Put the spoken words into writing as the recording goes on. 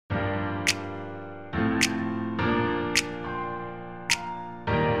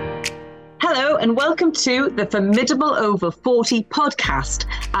and welcome to the Formidable Over 40 podcast.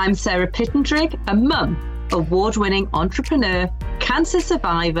 I'm Sarah Pittendrig, a mum, award-winning entrepreneur, cancer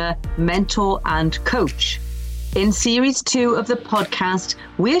survivor, mentor and coach. In Series 2 of the podcast,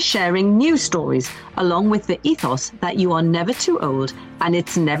 we're sharing new stories along with the ethos that you are never too old and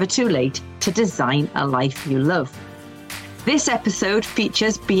it's never too late to design a life you love. This episode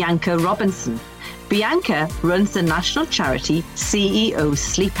features Bianca Robinson. Bianca runs the national charity CEO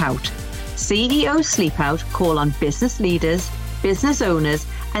Sleep Out. CEO Sleep Out call on business leaders, business owners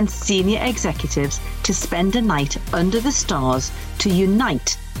and senior executives to spend a night under the stars to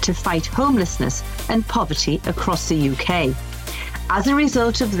unite to fight homelessness and poverty across the UK. As a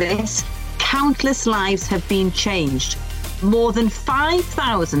result of this, countless lives have been changed. More than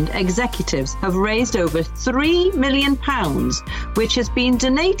 5,000 executives have raised over £3 million, which has been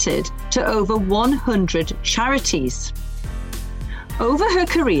donated to over 100 charities. Over her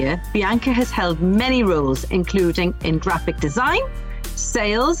career, Bianca has held many roles, including in graphic design,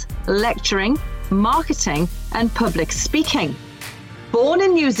 sales, lecturing, marketing, and public speaking. Born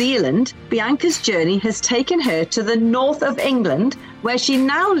in New Zealand, Bianca's journey has taken her to the north of England, where she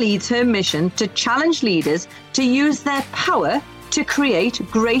now leads her mission to challenge leaders to use their power to create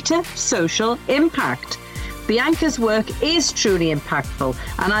greater social impact. Bianca's work is truly impactful,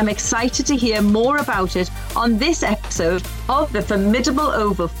 and I'm excited to hear more about it on this episode of the Formidable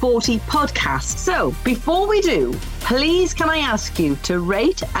Over 40 podcast. So before we do, please can I ask you to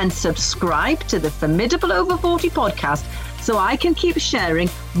rate and subscribe to the Formidable Over 40 podcast so I can keep sharing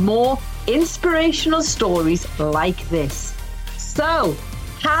more inspirational stories like this. So,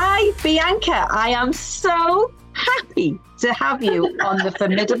 hi Bianca, I am so happy to have you on the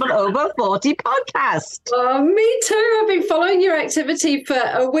Formidable Over 40 podcast. Oh, me too. I've been following your activity for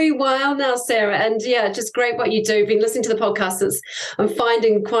a wee while now, Sarah. And yeah, just great what you do. Been listening to the podcasts. I'm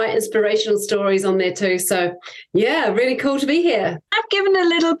finding quite inspirational stories on there too. So yeah, really cool to be here. I've given a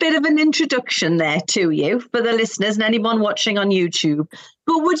little bit of an introduction there to you for the listeners and anyone watching on YouTube.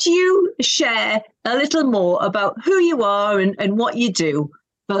 But would you share a little more about who you are and what you do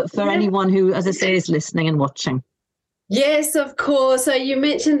for anyone who, as I say, is listening and watching? Yes, of course. So you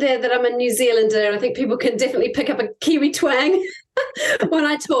mentioned there that I'm a New Zealander, and I think people can definitely pick up a Kiwi twang when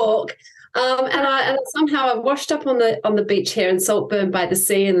I talk. And somehow I've washed up on the beach here in Saltburn by the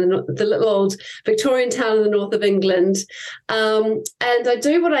sea in the little old Victorian town in the north of England. And I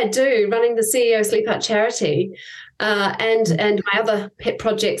do what I do, running the CEO Sleep Out charity and my other pet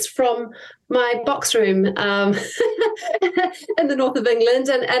projects from my box room in the north of England.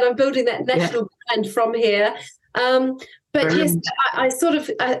 And I'm building that national brand from here. But yes, I sort of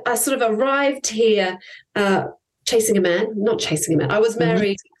arrived here chasing a man, not chasing a man. I was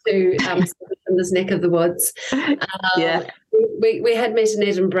married to from this neck of the woods. We had met in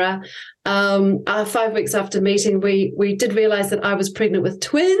Edinburgh. 5 weeks after meeting, we did realise that I was pregnant with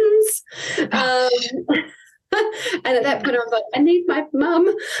twins. And at that point, I was like, I need my mum.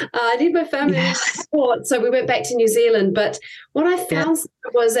 I need my family support. So we went back to New Zealand. But what I found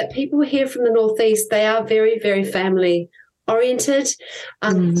was that people here from the Northeast, they are very, very family oriented.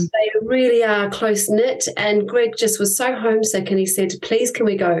 They really are close knit. And Greg just was so homesick, and he said, please, can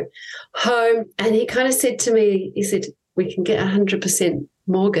we go home? And he kind of said to me, he said, we can get 100%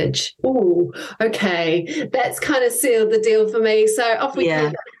 mortgage. Oh, okay. That's kind of sealed the deal for me. So off we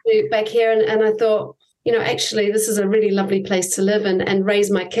came back here. And I thought, you know, actually, this is a really lovely place to live and raise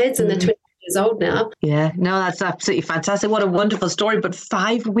my kids, and they're 20 years old now. Yeah, no, that's absolutely fantastic. What a wonderful story. But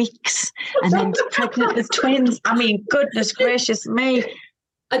 5 weeks and then pregnant with twins. I mean, goodness gracious me.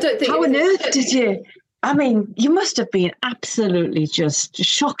 I don't think. How on earth did you? I mean, you must have been absolutely just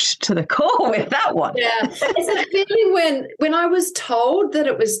shocked to the core with that one. Yeah. It's a feeling when I was told that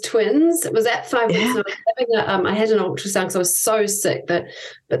it was twins, it was at 5 weeks. I had an ultrasound because I was so sick. But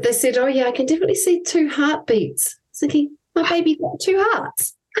they said, oh, yeah, I can definitely see 2 heartbeats. I was thinking, my baby got 2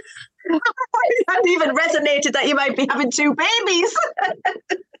 hearts. It hadn't even resonated that you might be having 2 babies. I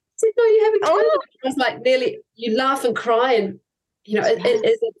said, no, you're having 2. I was like, you laugh and cry, and you know, it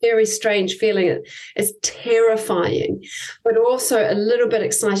is a very strange feeling. It's terrifying, but also a little bit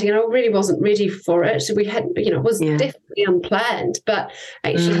exciting. And I really wasn't ready for it. We had, you know, it was definitely unplanned, but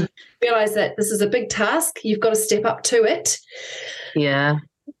actually realized that this is a big task. You've got to step up to it. Yeah.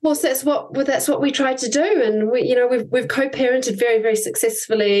 Of course, that's what we tried to do, and we've co-parented very, very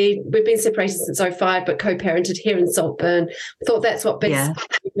successfully. We've been separated since 2005, but co-parented here in Saltburn. We thought that's what best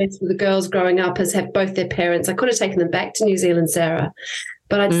for the girls growing up is have both their parents. I could have taken them back to New Zealand, Sarah,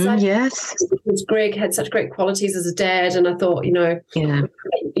 But I'd say yes, because Greg had such great qualities as a dad, and I thought, we've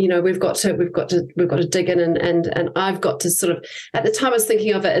got to dig in, and I've got to sort of, at the time I was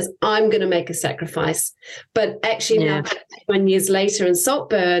thinking of it as I'm going to make a sacrifice, but actually now 1 years later in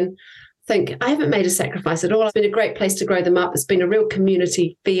Saltburn, think I haven't made a sacrifice at all. It's been a great place to grow them up. It's been a real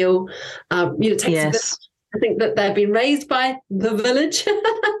community feel. It takes I think that they've been raised by the village.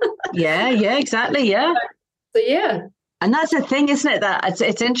 yeah, exactly. Yeah. So yeah. And that's the thing, isn't it? That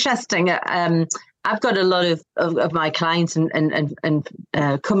it's interesting. I've got a lot of my clients and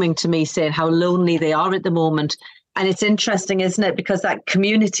coming to me saying how lonely they are at the moment. And it's interesting, isn't it? Because that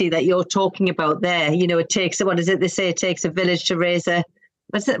community that you're talking about there, it takes, what is it they say? It takes a village to raise a,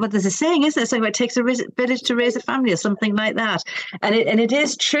 what there's a saying, isn't it? Something like it takes a village to raise a family or something like that. And it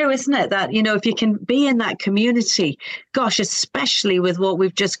is true, isn't it? That, if you can be in that community, gosh, especially with what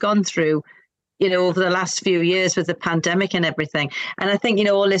we've just gone through, over the last few years with the pandemic and everything. And I think,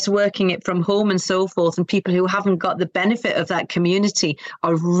 all this working it from home and so forth, and people who haven't got the benefit of that community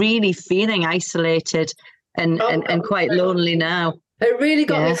are really feeling isolated and quite lonely now. It really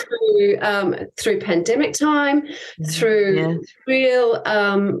got me through pandemic time, through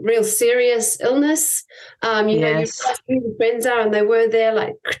real serious illness. You realize who your friends are, and they were there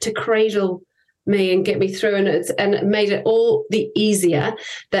like to cradle me and get me through, and it made it all the easiasier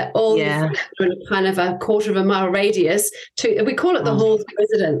that all your friends were in kind of a quarter of a mile radius. We call it the hall of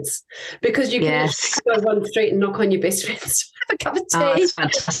residence, because you can go on one street and knock on your best friends have a cup of tea. Oh, it's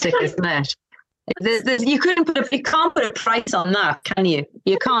fantastic, isn't it? You can't put a price on that, can you?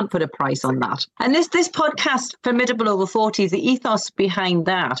 You can't put a price on that. And this podcast, Formidable Over 40, the ethos behind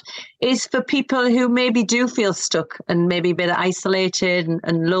that is for people who maybe do feel stuck and maybe a bit isolated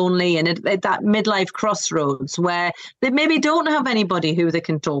and lonely, and at that midlife crossroads where they maybe don't have anybody who they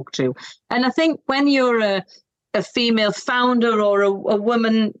can talk to. And I think when you're a female founder or a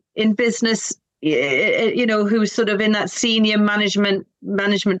woman in business, who's sort of in that senior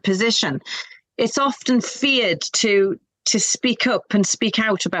management position, it's often feared to speak up and speak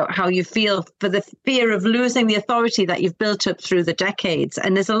out about how you feel, for the fear of losing the authority that you've built up through the decades.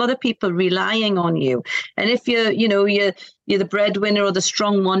 And there's a lot of people relying on you. And if you're the breadwinner or the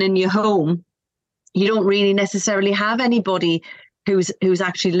strong one in your home, you don't really necessarily have anybody who's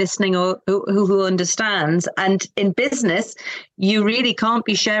actually listening or who understands. And in business, you really can't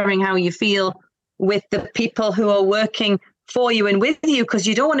be sharing how you feel with the people who are working for you and with you, because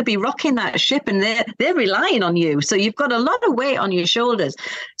you don't want to be rocking that ship, and they're relying on you. So you've got a lot of weight on your shoulders.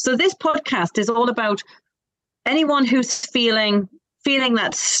 So this podcast is all about anyone who's feeling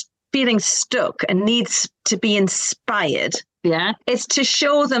stuck and needs to be inspired. Yeah. It's to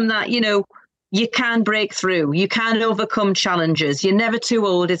show them that, you can break through, you can overcome challenges. You're never too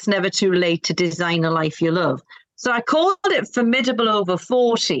old. It's never too late to design a life you love. So I called it Formidable Over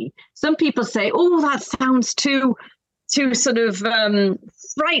 40. Some people say, oh, that sounds too sort of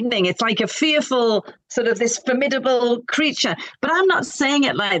frightening. It's like a fearful sort of this formidable creature. But I'm not saying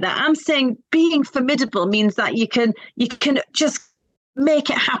it like that. I'm saying being formidable means that you can just make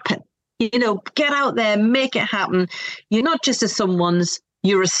it happen. Get out there, make it happen. You're not just a someone's,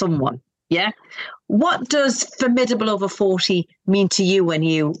 you're a someone. Yeah. What does Formidable Over 40 mean to you when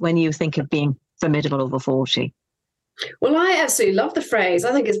you think of being formidable over 40? Well, I absolutely love the phrase.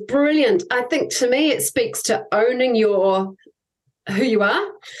 I think it's brilliant. I think to me it speaks to owning who you are.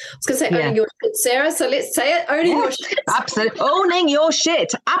 I was going to say owning your shit, Sarah. So let's say it. Owning your shit. Absolutely. Owning your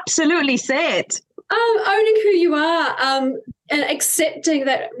shit. Absolutely say it. Owning who you are, and accepting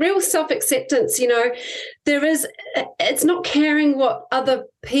that real self-acceptance. It's not caring what other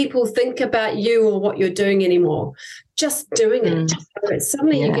people think about you or what you're doing anymore. Just doing it.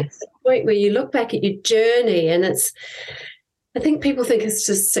 Suddenly you get to the point where you look back at your journey, and I think people think it's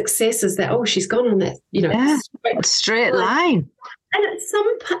just success is that, she's gone on that, straight line. And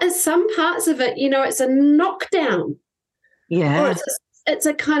at some parts of it, it's a knockdown. Yeah. Or it's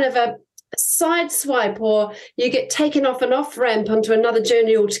a kind of a side swipe, or you get taken off an off ramp onto another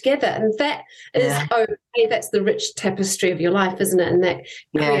journey altogether, and that is that's the rich tapestry of your life, isn't it? And that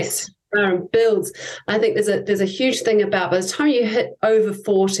creates and builds. I think there's a huge thing about, by the time you hit over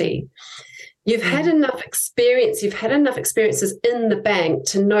 40, you've had enough experience, you've had enough experiences in the bank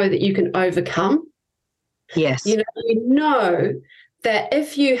to know that you can overcome. Yes. You know that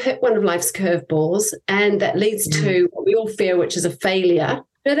if you hit one of life's curveballs, and that leads to what we all fear, which is a failure,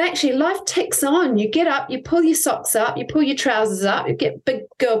 but actually life ticks on. You get up, you pull your socks up, you pull your trousers up, you get big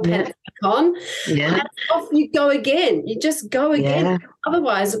girl pants back on, and off you go again. You just go again.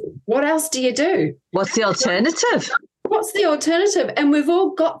 Otherwise, what else do you do? What's the alternative? what's the alternative? And we've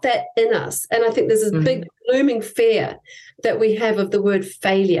all got that in us. And I think there's this big looming fear that we have of the word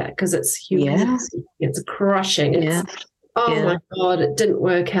failure because it's humiliating. It's crushing. It's, my God, it didn't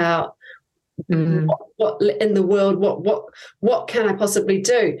work out. What in the world? What can I possibly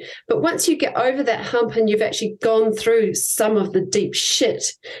do? But once you get over that hump and you've actually gone through some of the deep shit,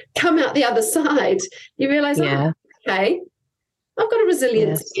 come out the other side, you realize, okay, I've got a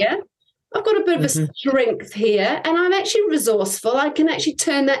resilience here. I've got a bit of a strength here, and I'm actually resourceful. I can actually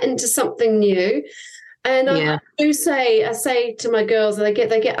turn that into something new. And I say to my girls, they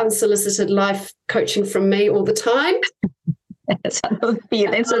get unsolicited life coaching from me all the time. Yes, I know the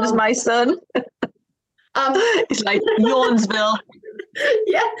feeling. So does my son. It's like Yawnsville.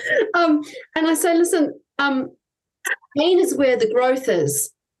 And I say, listen, pain is where the growth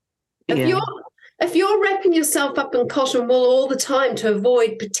is. If you're wrapping yourself up in cotton wool all the time to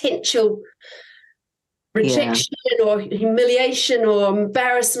avoid potential rejection or humiliation or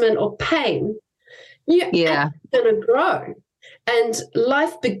embarrassment or pain, you're going to grow. And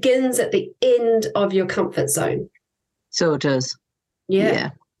life begins at the end of your comfort zone. So it does.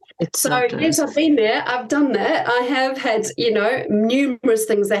 Yes, I've been there. I've done that. I have had, numerous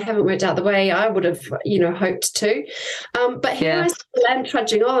things that haven't worked out the way I would have, hoped to. But here I still am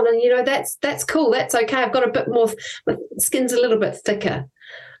trudging on, and that's cool. That's okay. I've got a bit more. My skin's a little bit thicker.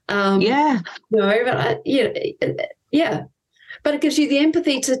 But But it gives you the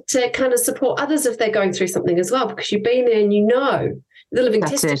empathy to kind of support others if they're going through something as well, because you've been there and the living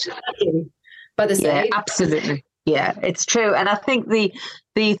testimony by this age. Absolutely. Yeah, it's true. And I think the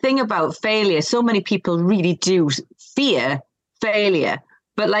thing about failure, so many people really do fear failure.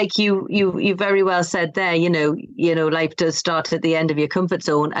 But like you very well said there, life does start at the end of your comfort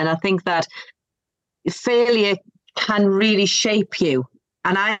zone. And I think that failure can really shape you.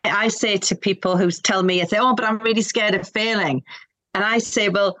 And I say to people who tell me, but I'm really scared of failing. And I say,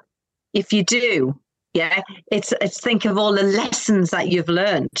 well, if you do, it's think of all the lessons that you've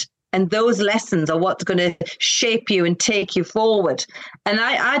learned. And those lessons are what's going to shape you and take you forward. And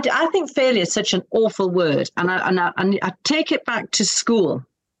I think failure is such an awful word. And I take it back to school.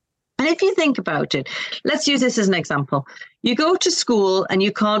 And if you think about it, let's use this as an example. You go to school and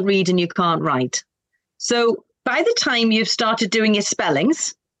you can't read and you can't write. So by the time you've started doing your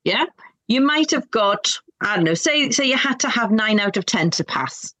spellings, you might have got, I don't know, say you had to have 9 out of 10 to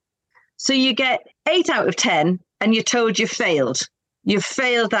pass. So you get 8 out of 10 and you're told you failed. You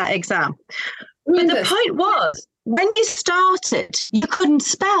failed that exam. But the point was, when you started, you couldn't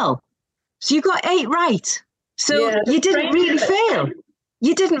spell. So you got 8 right. So you didn't really fail.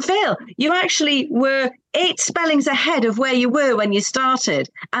 You didn't fail. You actually were 8 spellings ahead of where you were when you started.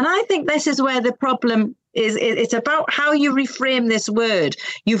 And I think this is where the problem is. It's about how you reframe this word.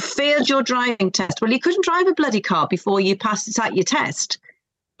 You failed your driving test. Well, you couldn't drive a bloody car before you sat your test.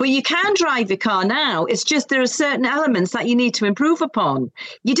 But you can drive your car now. It's just there are certain elements that you need to improve upon.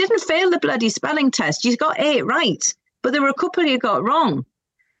 You didn't fail the bloody spelling test. You got 8 right, but there were a couple you got wrong.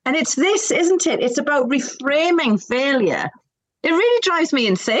 And it's this, isn't it? It's about reframing failure. It really drives me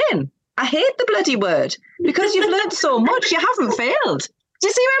insane. I hate the bloody word because you've learned so much. You haven't failed. Do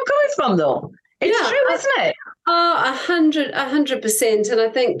you see where I'm coming from, though? It's true, isn't it? Oh, 100%. And I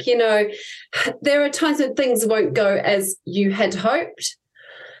think, there are times when things won't go as you had hoped.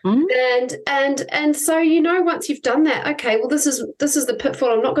 And so once you've done that, okay, well this is the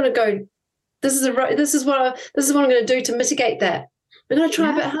pitfall. I'm not going to go. This is what I'm going to do to mitigate that. I'm going to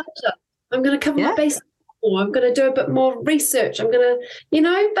try a bit harder. I'm going to cover my bases more. I'm going to do a bit more research. I'm going to,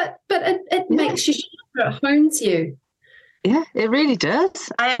 but it makes you sharper. It hones you. Yeah, it really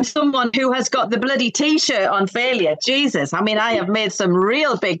does. I am someone who has got the bloody T-shirt on failure. Jesus. I mean, I have made some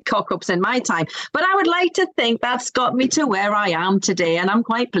real big cock-ups in my time, but I would like to think that's got me to where I am today. And I'm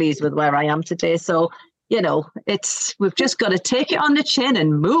quite pleased with where I am today. So, we've just got to take it on the chin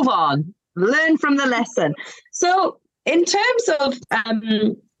and move on, learn from the lesson. So in terms of,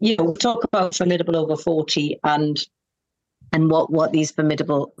 talk about formidable over 40 and what these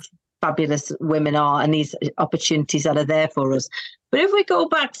formidable fabulous women are and these opportunities that are there for us. But if we go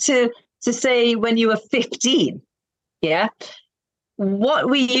back to say when you were 15, what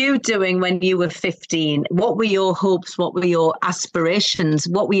were you doing when you were 15? What were your hopes? What were your aspirations?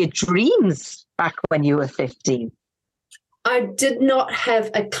 What were your dreams back when you were 15? I did not have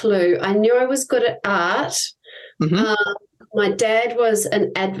a clue. I knew I was good at art. My dad was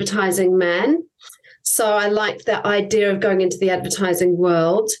an advertising man. So I liked that idea of going into the advertising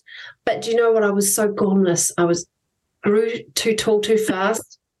world. But do you know what? I was so gormless. Grew too tall too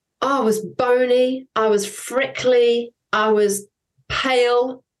fast. I was bony. I was freckly. I was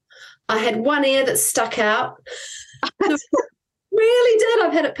pale. I had one ear that stuck out. I really did.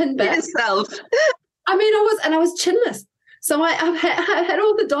 I've had it pinned back. Yourself. I mean, I was chinless. So I had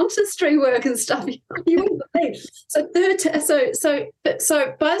all the dentistry work and stuff. You wouldn't believe. So by the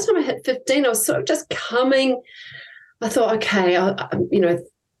time I hit 15, I was sort of just coming. I thought, okay, I've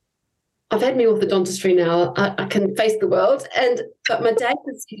had my orthodontistry now. I can face the world. But my dad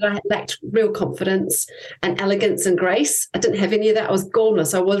could see that I lacked real confidence and elegance and grace. I didn't have any of that. I was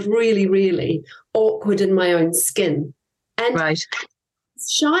gormless. I was really, really awkward in my own skin. And right.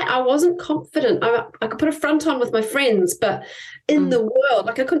 Shy. I wasn't confident. I could put a front on with my friends, but in the world,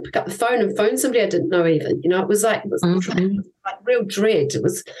 like I couldn't pick up the phone and phone somebody I didn't know even. It was like real dread.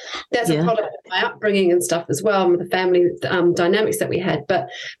 That's a product of my upbringing and stuff as well, and the family dynamics that we had. But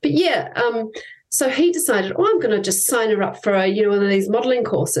yeah, so he decided, I'm going to just sign her up for one of these modelling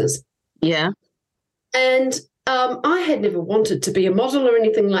courses. Yeah, and I had never wanted to be a model or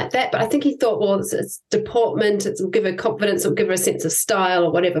anything like that, but I think he thought, well, it's deportment, it'll give her confidence, it'll give her a sense of style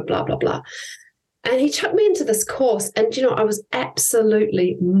or whatever, blah, blah, blah. And he chucked me into this course, and, I was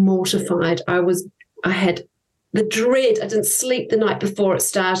absolutely mortified. I had the dread. I didn't sleep the night before it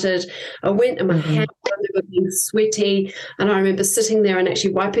started. I went and my hands were being sweaty, and I remember sitting there and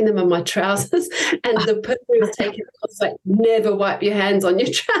actually wiping them on my trousers, and the person who was taking it was like, never wipe your hands on your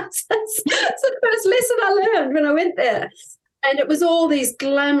trousers. That's the first lesson I learned when I went there. And it was all these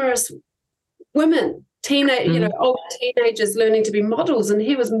glamorous women, old teenagers learning to be models, and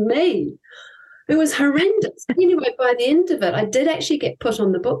here was me. It was horrendous. Anyway, by the end of it, I did actually get put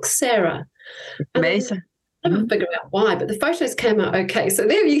on the books, Sarah. Amazing. I haven't figured out why, but the photos came out okay. So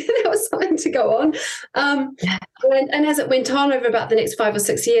there was something to go on. And as it went on over about the next 5 or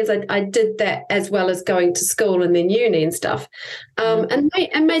 6 years, I did that as well as going to school and then uni and stuff, and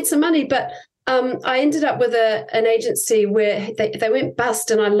made some money. But I ended up with an agency where they went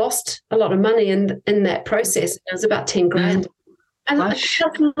bust, and I lost a lot of money in that process. It was about 10 grand. And I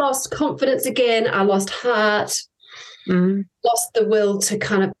just lost confidence again. I lost heart. Lost the will to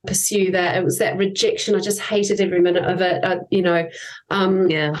kind of pursue that. It was that rejection. I just hated every minute of it.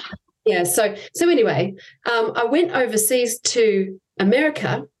 So anyway, I went overseas to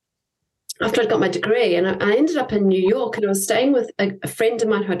America after I'd got my degree, and I ended up in New York, and I was staying with a friend of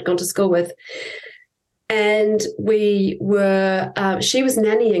mine who I'd gone to school with, and we were. She was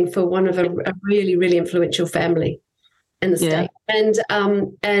nannying for one of a really, really influential family in the state, and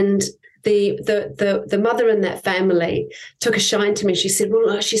the mother in that family took a shine to me. She said,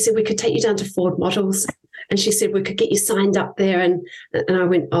 we could take you down to Ford Models, and she said we could get you signed up there. And I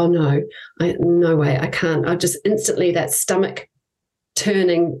went, oh no, no way, I can't. I just instantly, that stomach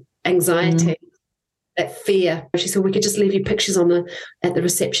turning anxiety, that fear. She said we could just leave you pictures at the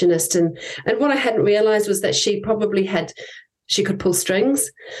receptionist, and what I hadn't realized was that she probably she could pull strings.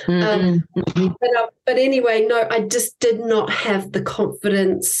 But anyway, no, I just did not have the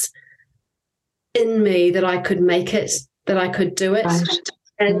confidence in me that I could make it, that I could do it. Right.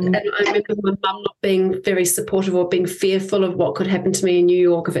 And I remember my mum not being very supportive or being fearful of what could happen to me in New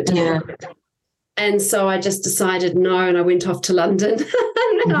York if it didn't work. And so I just decided no, and I went off to London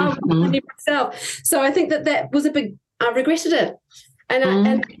and I was myself. So I think that was I regretted it.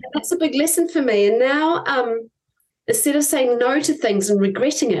 And that's a big lesson for me. And now instead of saying no to things and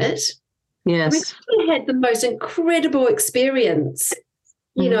regretting it, I had the most incredible experience,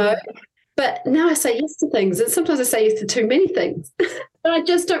 But now I say yes to things, and sometimes I say yes to too many things. But I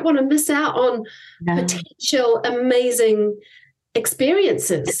just don't want to miss out on potential amazing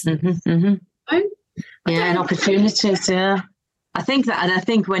experiences. And opportunities, I think that, and I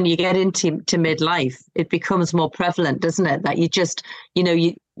think when you get into midlife, it becomes more prevalent, doesn't it? That you just,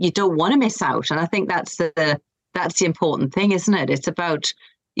 you don't want to miss out. And I think that's the important thing, isn't it? It's about,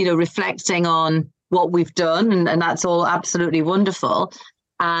 reflecting on what we've done, and that's all absolutely wonderful.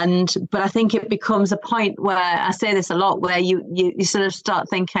 But I think it becomes a point where, I say this a lot, where you sort of start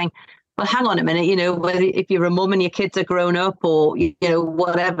thinking, well, hang on a minute, whether if you're a mum and your kids are grown up or,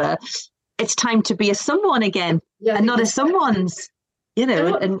 whatever, it's time to be a someone again and not a someone's,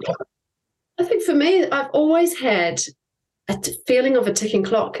 And I think for me, I've always had a feeling of a ticking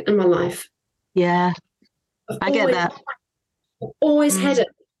clock in my life. Yeah, I get that. I've always had it.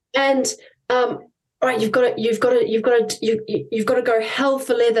 And, all right, you've got to go hell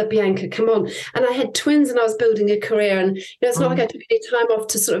for leather, Bianca. Come on. And I had twins, and I was building a career, and it's not like I took any time off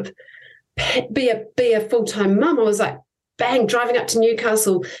to sort of be a full-time mum. I was like, bang, driving up to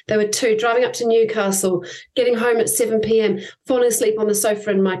Newcastle. There were 2 driving up to Newcastle, getting home at 7 p.m., falling asleep on the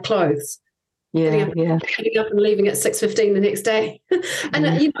sofa in my clothes. getting up and leaving at 6:15 the next day. And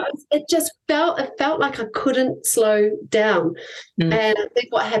it felt like I couldn't slow down. And I think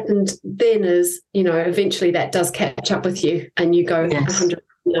what happened then is, eventually that does catch up with you and you go 100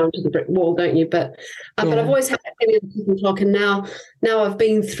 down to the brick wall, don't you? But I've always had that feeling of ticking clock, and now I've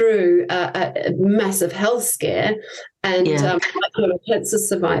been through a massive health scare, and like a cancer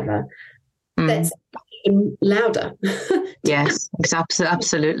survivor. That's even louder. Yes,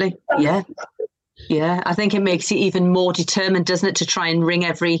 absolutely. Yeah. I think it makes you even more determined, doesn't it, to try and wring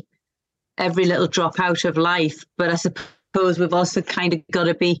every little drop out of life. But I suppose we've also kind of got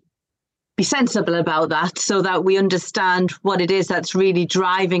to be sensible about that, so that we understand what it is that's really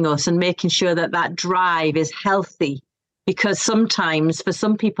driving us, and making sure that drive is healthy. Because sometimes for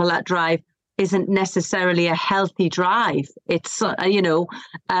some people that drive isn't necessarily a healthy drive. It's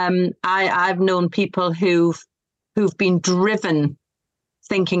I've known people who've been driven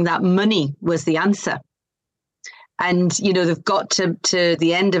thinking that money was the answer, and they've got to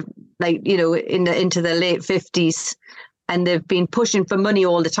the end of into their late 50s, and they've been pushing for money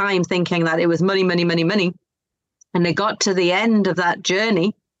all the time, thinking that it was money, money, money, money. And they got to the end of that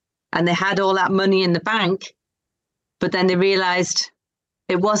journey and they had all that money in the bank, but then they realized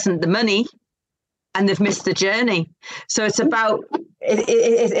it wasn't the money and they've missed the journey. So it's about,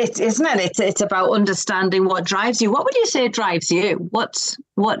 it's about understanding what drives you. What would you say drives you? What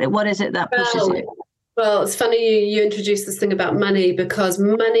is it that pushes you? Well, it's funny you introduced this thing about money, because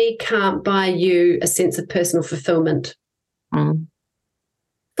money can't buy you a sense of personal fulfillment.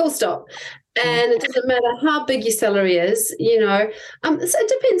 Full stop. And it doesn't matter how big your salary is, so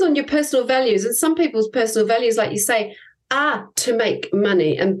it depends on your personal values. And some people's personal values, like you say, are to make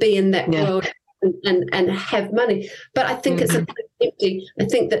money and be in that world and have money. But I think it's a bit empty. I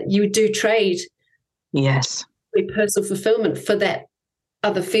think that you do trade personal fulfillment for that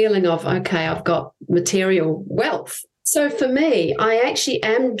other feeling of, okay, I've got material wealth. So for me, I actually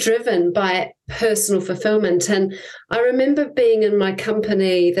am driven by personal fulfillment. And I remember being in my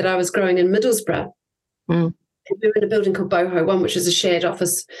company that I was growing in Middlesbrough. We were in a building called Boho One, which is a shared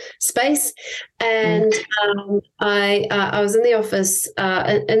office space. And I was in the office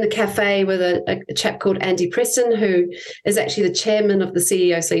in the cafe with a chap called Andy Preston, who is actually the chairman of the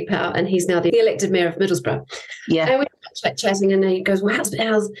CEO Sleep Out, and he's now the elected mayor of Middlesbrough. Yeah. And we were chatting, and he goes, "Well,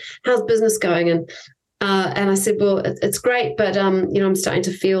 how's business going?" And I said, "Well, it's great, but I'm starting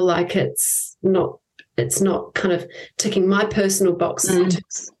to feel like it's not kind of ticking my personal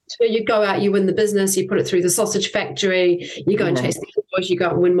boxes." So you go out, you win the business, you put it through the sausage factory, you go and chase the invoice, you go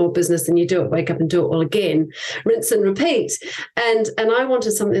out and win more business, and you do it, wake up and do it all again, rinse and repeat. And I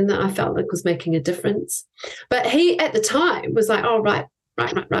wanted something that I felt like was making a difference. But he, at the time, was like, "Oh, right.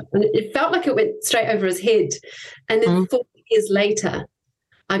 And it felt like it went straight over his head. And then 4 years later,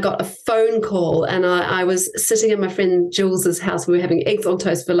 I got a phone call, and I was sitting in my friend Jules's house. We were having eggs on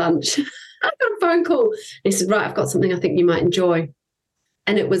toast for lunch. I got a phone call. And he said, "Right, I've got something I think you might enjoy."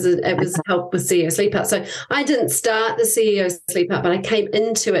 And it was help with CEO Sleep Out. So I didn't start the CEO Sleep Out, but I came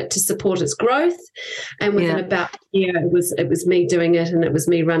into it to support its growth. And within about a year, it was me doing it, and it was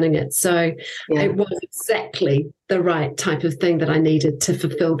me running it. So it was exactly the right type of thing that I needed to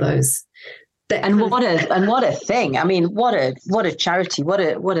fulfill those. And what a thing! I mean, what a charity! What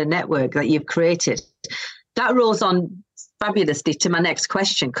a network that you've created. That rolls on fabulously to my next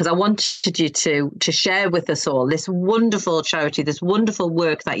question, because I wanted you to share with us all this wonderful charity, this wonderful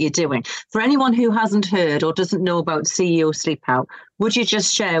work that you're doing. For anyone who hasn't heard or doesn't know about CEO Sleep Out, would you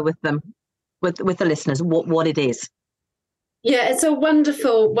just share with them, with the listeners, what it is? Yeah, it's a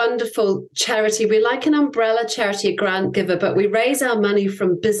wonderful, wonderful charity. We're like an umbrella charity, a grant giver, but we raise our money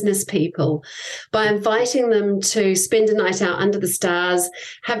from business people by inviting them to spend a night out under the stars,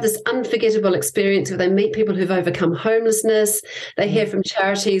 have this unforgettable experience where they meet people who've overcome homelessness. They hear from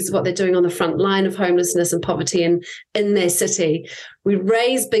charities what they're doing on the front line of homelessness and poverty in their city. We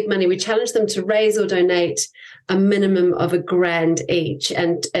raise big money. We challenge them to raise or donate a minimum of $1,000 each,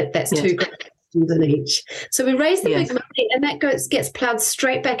 and that's $2,000. In each. So we raise the big money, and that gets ploughed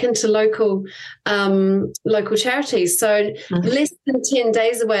straight back into local charities. So less than 10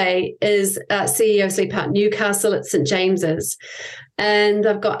 days away is CEO Sleep Out Newcastle at St James's. And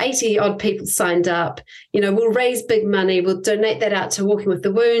I've got 80 odd people signed up. We'll raise big money. We'll donate that out to Walking with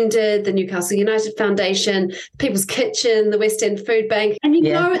the Wounded, the Newcastle United Foundation, People's Kitchen, the West End Food Bank. And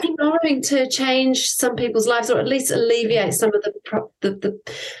it's going to change some people's lives, or at least alleviate some of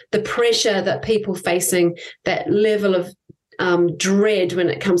the pressure that people facing, that level of dread when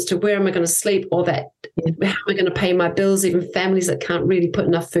it comes to where am I going to sleep, or that how am I going to pay my bills, even families that can't really put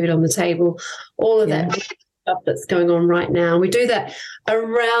enough food on the table, all of that. stuff that's going on right now. We do that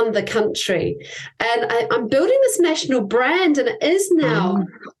around the country. And I'm building this national brand, and it is now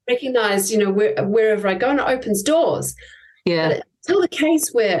recognized, wherever I go, and it opens doors. Yeah. But it's still the case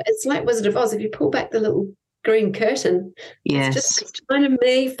where it's like Wizard of Oz. If you pull back the little green curtain, yes, it's just kind of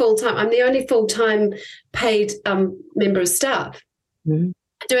me full-time. I'm the only full-time paid member of staff.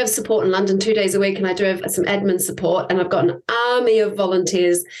 I do have support in London 2 days a week, and I do have some admin support, and I've got an army of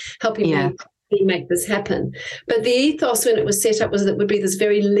volunteers helping me make this happen. But the ethos when it was set up was that it would be this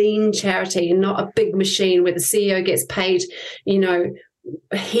very lean charity and not a big machine where the CEO gets paid,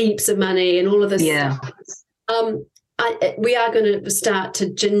 heaps of money and all of this stuff. We are going to start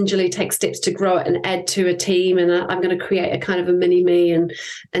to gingerly take steps to grow it and add to a team, and I'm going to create a kind of a mini-me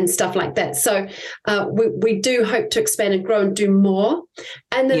and stuff like that. So we do hope to expand and grow and do more.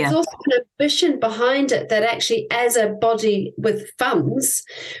 And there's also an ambition behind it that actually, as a body with funds,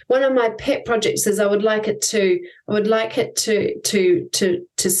 one of my pet projects is I would like it to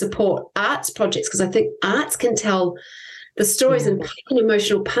support arts projects, because I think arts can tell the stories and pack an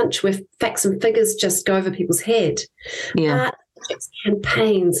emotional punch where facts and figures just go over people's head. Art projects,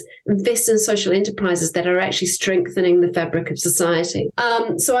 campaigns, invest in social enterprises that are actually strengthening the fabric of society.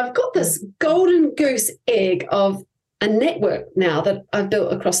 So I've got this golden goose egg of a network now that I've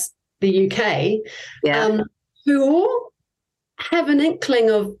built across the UK, who all have an inkling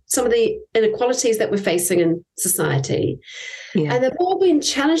of some of the inequalities that we're facing in society. And they've all been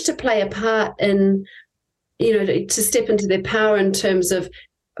challenged to play a part in to step into their power in terms of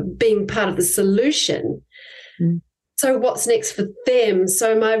being part of the solution. So what's next for them?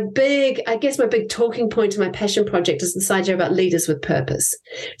 So my big talking point to my passion project is this idea about leaders with purpose.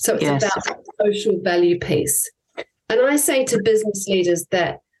 So it's about the social value piece. And I say to business leaders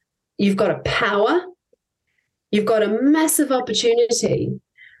that you've got a power, you've got a massive opportunity,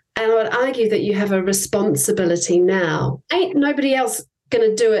 and I would argue that you have a responsibility now. Ain't nobody else going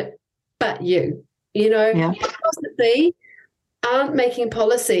to do it but you. Possibly aren't making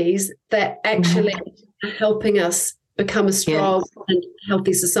policies that actually are helping us become a strong and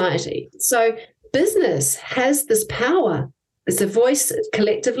healthy society. So business has this power. It's a voice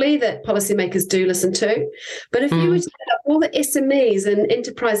collectively that policymakers do listen to. But if you were to add up all the SMEs and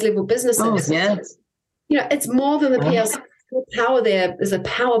enterprise level businesses, it's more than the PLC. The power there is a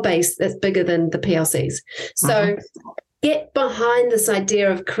power base that's bigger than the PLCs. So get behind this idea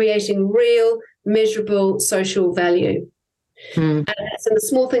of creating real, measurable social value. And that's in the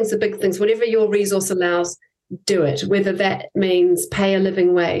small things, the big things, whatever your resource allows, do it, whether that means pay a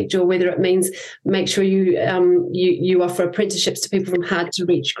living wage or whether it means make sure you offer apprenticeships to people from hard to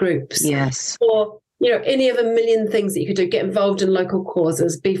reach groups. Or, any of a million things that you could do, get involved in local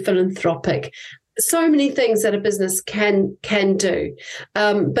causes, be philanthropic. So many things that a business can do.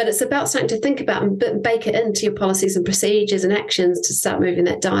 But it's about starting to think about and bake it into your policies and procedures and actions to start moving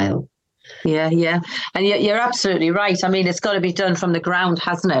that dial. And you're absolutely right. I mean, it's got to be done from the ground,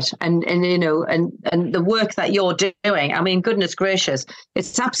 hasn't it? And the work that you're doing, I mean, goodness gracious,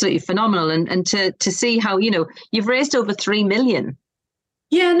 it's absolutely phenomenal. And to see how, you've raised over 3 million.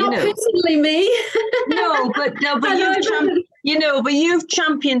 Yeah, not personally me. but you've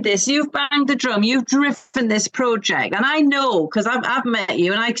championed this. You've banged the drum. You've driven this project, and I know because I've met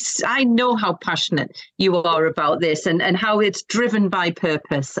you, and I know how passionate you are about this, and how it's driven by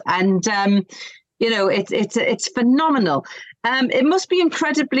purpose. And it's phenomenal. It must be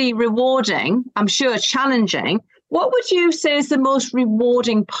incredibly rewarding. I'm sure challenging. What would you say is the most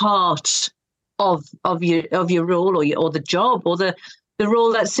rewarding part of your role or the job or the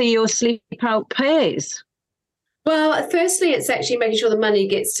role that CEO Sleep Out plays? Well, firstly, it's actually making sure the money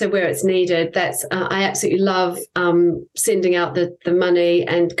gets to where it's needed. That's I absolutely love sending out the money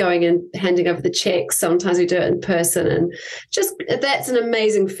and going and handing over the checks. Sometimes we do it in person, and just that's an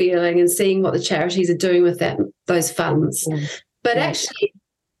amazing feeling, and seeing what the charities are doing with those funds. But actually,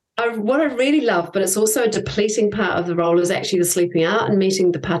 what I really love, but it's also a depleting part of the role, is actually the sleeping out and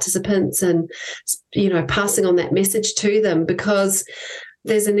meeting the participants and passing on that message to them, because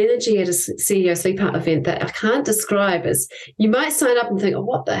there's an energy at a CEO Sleep Out event that I can't describe. As you might sign up and think, oh,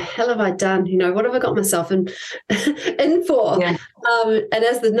 what the hell have I done? What have I got myself in for? And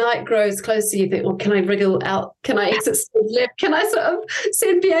as the night grows closer, you think, well, can I wriggle out? Can I exit left? Can I sort of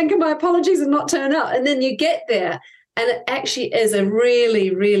send Bianca my apologies and not turn up? And then you get there, and it actually is a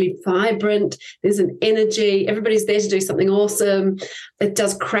really, really vibrant, there's an energy. Everybody's there to do something awesome. It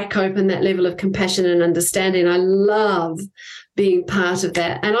does crack open that level of compassion and understanding. I love being part of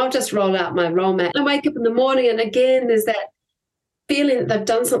that. And I'll just roll out my roll mat. I wake up in the morning, and again, there's that feeling that they've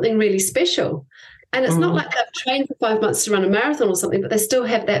done something really special. And it's not like they've trained for 5 months to run a marathon or something, but they still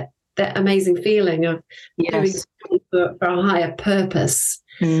have that that amazing feeling of doing something for a higher purpose.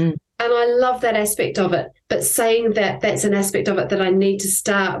 And I love that aspect of it. But saying that that's an aspect of it that I need to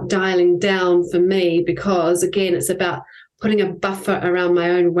start dialing down for me, because, again, it's about putting a buffer around my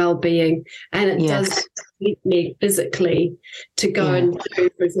own well-being. And it does keep me physically to go and do,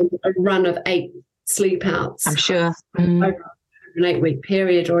 for example, a run of 8 sleep outs. I'm sure. Over an 8-week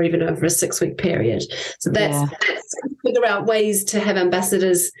period or even over a 6-week period. So that's figure out ways to have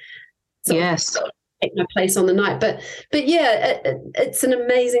ambassadors take my place on the night. But it's an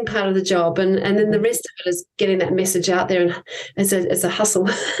amazing part of the job, and then the rest of it is getting that message out there, and it's a hustle.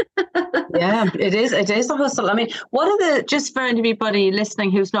 Yeah, it is a hustle. I mean, what are the, just for anybody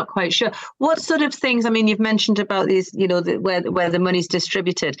listening who's not quite sure, what sort of things, I mean, you've mentioned about these, you know, where the money's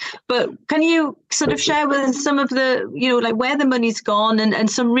distributed, but can you sort of share with us some of the, you know, like where the money's gone and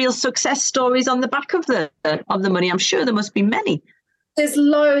some real success stories on the back of the money? I'm sure there must be many. There's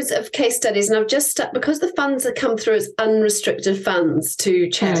loads of case studies, and I've just because the funds that come through as unrestricted funds to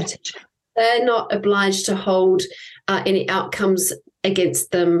charity, they're not obliged to hold any outcomes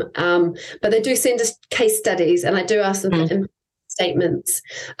against them, but they do send us case studies, and I do ask them for statements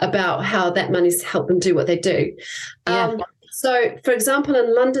about how that money's helped them do what they do. So, for example,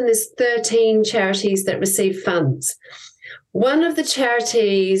 in London, there's 13 charities that receive funds. One of the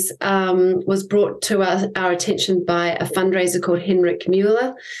charities was brought to our attention by a fundraiser called Henrik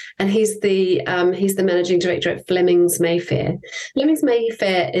Mueller, and he's the managing director at Fleming's Mayfair. Fleming's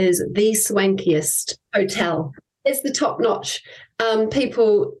Mayfair is the swankiest hotel. It's the top notch.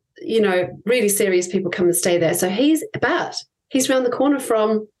 People, you know, really serious people come and stay there. So he's around the corner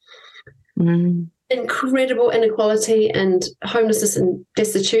from incredible inequality and homelessness and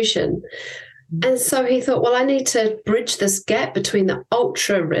destitution. And so he thought, well, I need to bridge this gap between the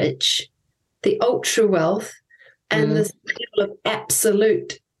ultra rich, the ultra wealth, and this level of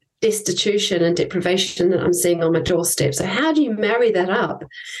absolute destitution and deprivation that I'm seeing on my doorstep. So how do you marry that up?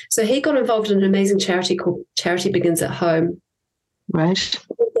 So he got involved in an amazing charity called Charity Begins at Home. Right.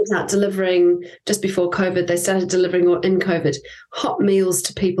 Delivering, just before COVID, they started delivering, or in COVID, hot meals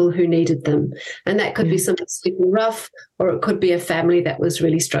to people who needed them. And that could be someone sleeping rough, or it could be a family that was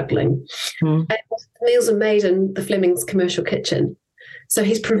really struggling. And the meals are made in the Fleming's commercial kitchen. So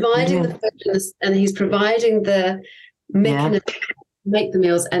he's providing the food, and he's providing the mechanism to make the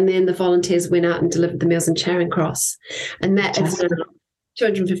meals, and then the volunteers went out and delivered the meals in Charing Cross. And that is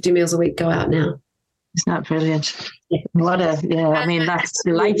 250 meals a week go out now. Isn't that brilliant? I mean, that's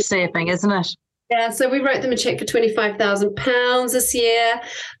life-saving, isn't it? Yeah, so we wrote them a cheque for £25,000 this year,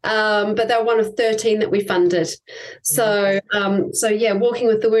 but they're one of 13 that we funded. So, Walking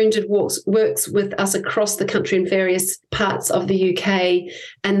with the Wounded works with us across the country in various parts of the UK,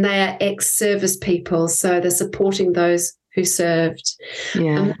 and they are ex-service people, so they're supporting those who served.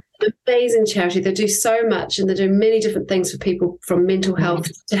 Yeah. Amazing charity. They do so much, and they do many different things for people, from mental health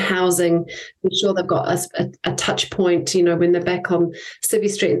to housing. I'm sure they've got a touch point, you know, when they're back on Civvy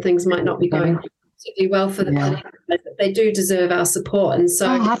Street and things might not be going particularly well for them. But they do deserve our support, and so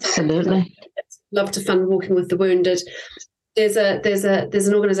absolutely love to fund Walking with the Wounded. There's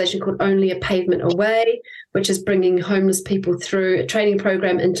an organisation called Only a Pavement Away, which is bringing homeless people through a training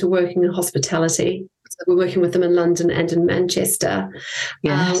program into working in hospitality. So we're working with them in London and in Manchester.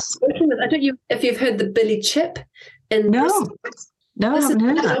 Yes. I don't know if you've heard the Billy Chip. No, I haven't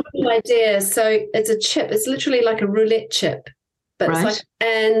heard that. Idea. So it's a chip. It's literally like a roulette chip. But it's like,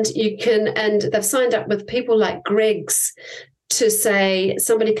 and they've signed up with people like Greg's to say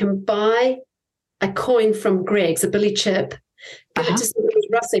somebody can buy a coin from Greg's, a Billy Chip, give it to somebody who's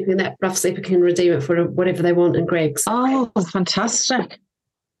rough sleeping, and that rough sleeper can redeem it for whatever they want in Greg's. Oh, fantastic.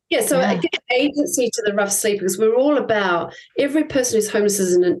 Yeah, so I give agency to the rough sleepers. We're all about every person who's homeless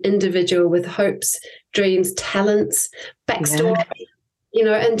is an individual with hopes, dreams, talents, backstory, you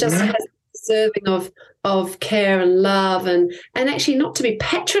know, and just has deserving of care and love, and actually not to be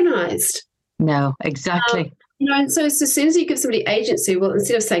patronised. No, exactly. You know, and so as soon as you give somebody agency, well,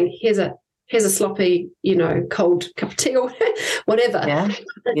 instead of saying here's a sloppy, you know, cold cup of tea or whatever,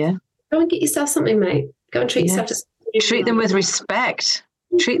 go and get yourself something, mate. Go and treat yourself. Treat them with respect.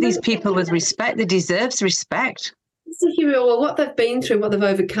 Treat these people with respect. They deserve respect. Well, what they've been through, what they've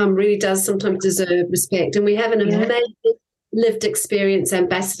overcome, really does sometimes deserve respect. And we have an amazing lived experience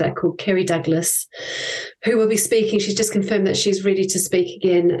ambassador called Kerry Douglas, who will be speaking. She's just confirmed that she's ready to speak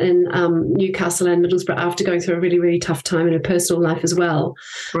again in Newcastle and Middlesbrough after going through a really, really tough time in her personal life as well.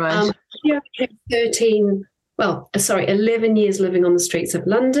 Right. She had 11 years living on the streets of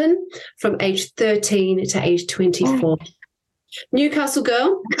London from age 13 to age 24. Newcastle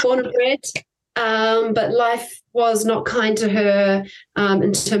girl, born and bred, but life was not kind to her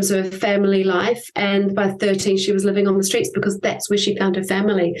in terms of her family life. And by 13, she was living on the streets because that's where she found her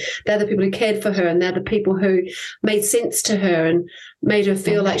family. They're the people who cared for her, and they're the people who made sense to her and made her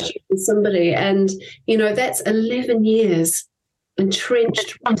feel like she was somebody. And, that's 11 years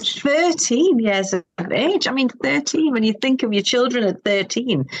entrenched. From 13 years of age. 13, when you think of your children at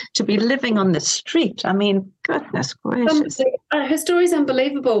 13, to be living on the street. Goodness gracious. Her story is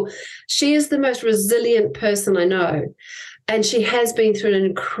unbelievable. She is the most resilient person I know. And she has been through an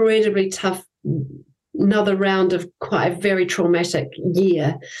incredibly tough, another round of quite a very traumatic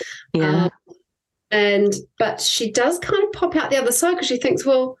year. Yeah. But she does kind of pop out the other side because she thinks,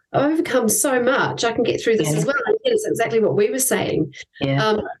 well, I've overcome so much, I can get through this as well. And it's exactly what we were saying.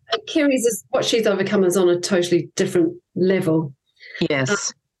 Yeah. Kerry's what she's overcome is on a totally different level.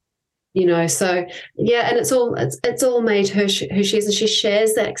 Yes. So and it's all made her who she is, and she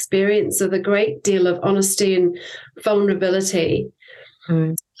shares that experience with a great deal of honesty and vulnerability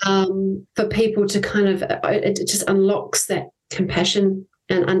for people to kind of, it just unlocks that compassion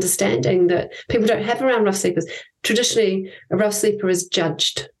and understanding that people don't have around rough sleepers. Traditionally, a rough sleeper is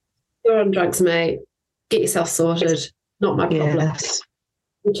judged. You're on drugs, mate. Get yourself sorted. Not my problem. Yes.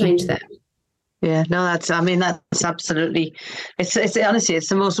 We'll change that. Yeah, no, that's absolutely, it's honestly, it's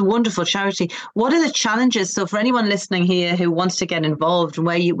the most wonderful charity. What are the challenges? So for anyone listening here who wants to get involved,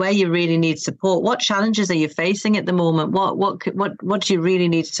 where you really need support, what challenges are you facing at the moment? What do you really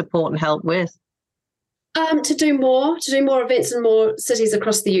need support and help with? To do more events in more cities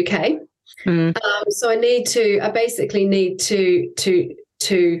across the UK. So I basically need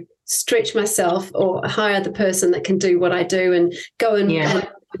to stretch myself or hire the person that can do what I do and go and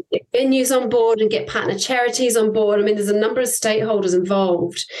get venues on board and get partner charities on board. There's a number of stakeholders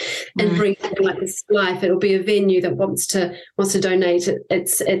involved in bringing something like this to life. It'll be a venue that wants to donate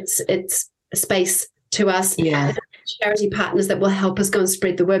its space to us. Yeah. Charity partners that will help us go and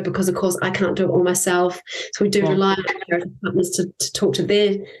spread the word, because of course I can't do it all myself. So we do rely on charity partners to talk to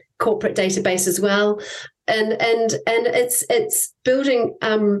their corporate database as well. And it's building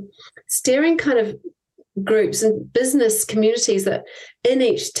steering kind of groups and business communities that in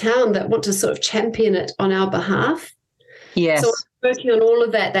each town that want to sort of champion it on our behalf. Yes. So we're working on all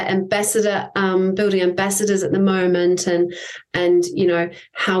of that ambassador, building ambassadors at the moment, and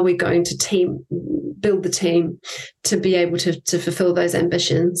how we're going to build the team to be able to fulfill those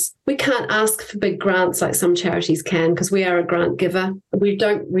ambitions. We can't ask for big grants like some charities can, because we are a grant giver. We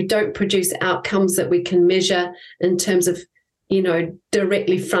don't produce outcomes that we can measure in terms of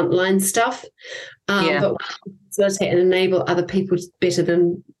directly frontline stuff. But we facilitate and enable other people better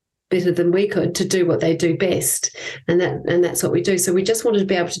than we could to do what they do best, and that's what we do. So we just wanted to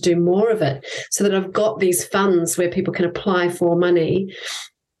be able to do more of it, so that I've got these funds where people can apply for money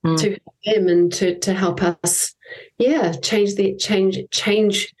to them and to help us change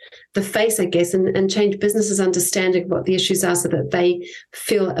the face, I guess, and change businesses' understanding of what the issues are, so that they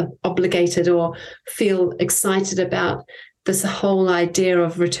feel obligated or feel excited about this whole idea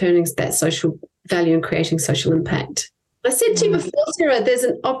of returning that social value and creating social impact. I said to you before, Sarah, there's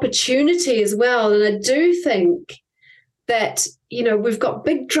an opportunity as well. And I do think that, we've got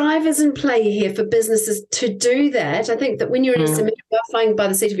big drivers in play here for businesses to do that. I think that when you're in SME, you're flying by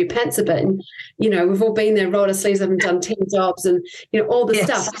the seat of your pants a bit. And, we've all been there, rolled our sleeves up and done 10 jobs and, all the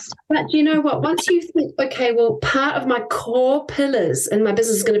stuff. But you know what? Once you think, okay, well, part of my core pillars in my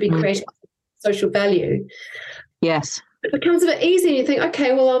business is going to be creating social value. Yes. It becomes a bit easy, and you think,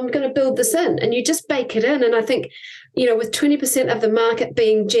 okay, well, I'm going to build this in, and you just bake it in. And I think, with 20% of the market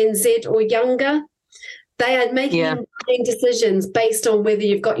being Gen Z or younger, they are making decisions based on whether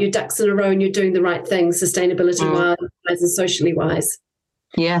you've got your ducks in a row and you're doing the right things, sustainability-wise and socially-wise.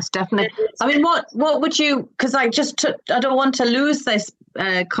 Yes, definitely. What would you? Because I don't want to lose this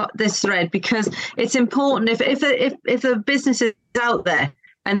thread, because it's important. If a business is out there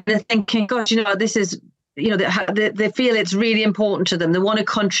and they're thinking, gosh, this is. They feel it's really important to them. They want to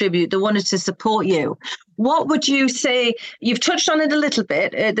contribute. They wanted to support you. What would you say? You've touched on it a little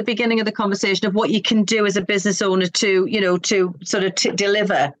bit at the beginning of the conversation of what you can do as a business owner to sort of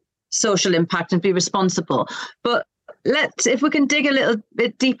deliver social impact and be responsible. But if we can dig a little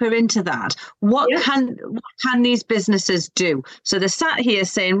bit deeper into that, what can these businesses do? So they're sat here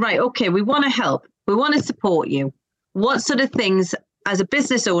saying, right, okay, we want to help. We want to support you. What sort of things, as a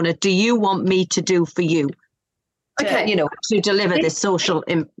business owner, do you want me to do for you to deliver this social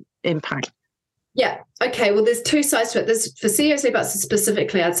impact? Yeah. Okay. Well, there's two sides to it. There's for seriously, but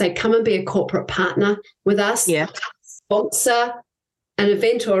specifically, I'd say come and be a corporate partner with us. Yeah. Sponsor an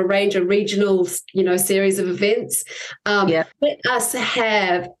event or arrange a regional, series of events. Let us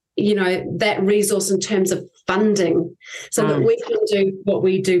have, that resource in terms of funding so that we can do what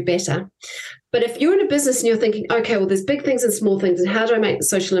we do better. But if you're in a business and you're thinking, okay, well, there's big things and small things, and how do I make the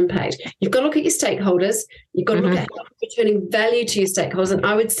social impact? You've got to look at your stakeholders. You've got to look at how you're returning value to your stakeholders. And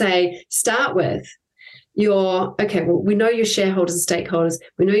I would say start with we know your shareholders and stakeholders.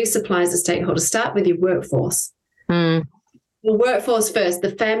 We know your suppliers and stakeholders. Start with your workforce. The workforce first,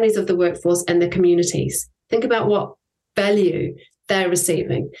 the families of the workforce and the communities. Think about what value they're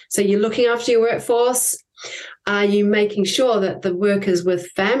receiving. So you're looking after your workforce. Are you making sure that the workers with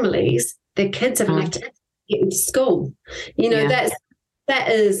families, their kids have enough to get into school? There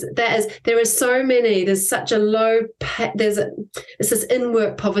are so many, there's such a low, it's this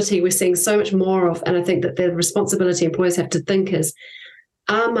in-work poverty we're seeing so much more of. And I think that the responsibility employers have to think is,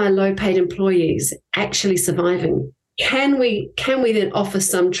 are my low-paid employees actually surviving? Can we then offer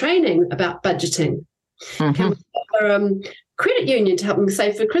some training about budgeting? Can we offer credit union to help them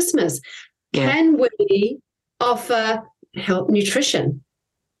save for Christmas? Can we offer help nutrition?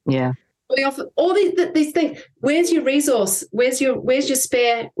 Yeah. We offer all these things. Where's your resource? Where's your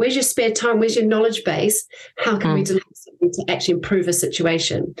spare time? Where's your knowledge base? How can we deliver something to actually improve a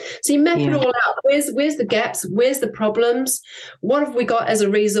situation? So you map it all out. Where's the gaps? Where's the problems? What have we got as a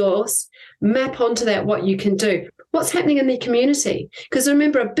resource? Map onto that what you can do. What's happening in the community? Because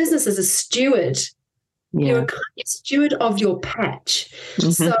remember, a business is a steward. You're a steward of your patch.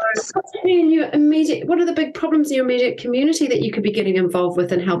 So what's happening in your what are the big problems in your immediate community that you could be getting involved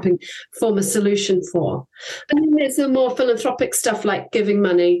with and helping form a solution for? And then there's the more philanthropic stuff like giving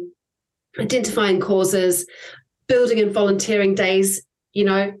money, identifying causes, building and volunteering days,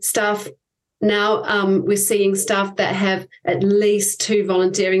 staff. Now we're seeing staff that have at least 2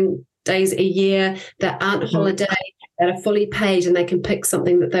 volunteering days a year that aren't holiday, that are fully paid, and they can pick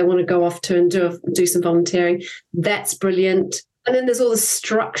something that they want to go off to and do some volunteering. That's brilliant. And then there's all the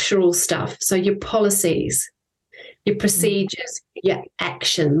structural stuff. So your policies, your procedures, your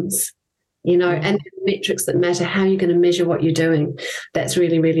actions, and the metrics that matter, how you're going to measure what you're doing. That's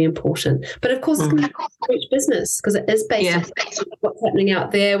really, really important. But of course, it's going to cost each business because it is based on what's happening out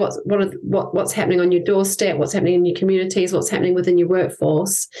there, what's happening on your doorstep, what's happening in your communities, what's happening within your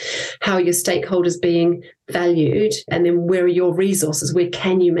workforce, how are your stakeholders being valued, and then where are your resources? Where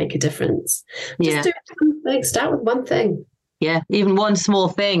can you make a difference? Start with one thing. Yeah, even one small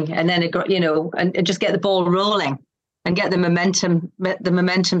thing, and then and just get the ball rolling. And get the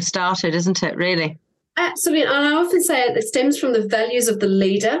momentum started, isn't it, really? Absolutely. And I often say it stems from the values of the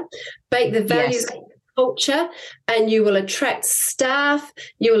leader, bake the values of the culture, and you will attract staff,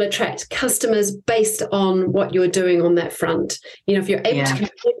 you will attract customers based on what you're doing on that front. If you're able to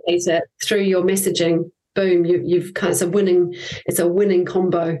communicate it through your messaging, boom, you've kind of it's a winning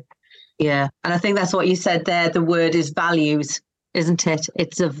combo. Yeah. And I think that's what you said there. The word is values, isn't it?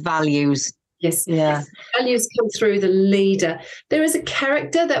 It's of values. Yes. Yeah. Values come through the leader. There is a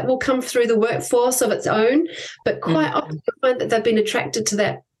character that will come through the workforce of its own, but quite often you find that they've been attracted to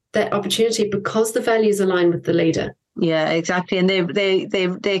that opportunity because the values align with the leader. Yeah, exactly. And they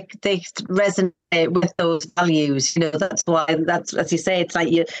resonate with those values. That's why as you say, it's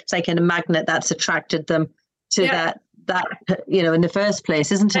like a magnet that's attracted them to that in the first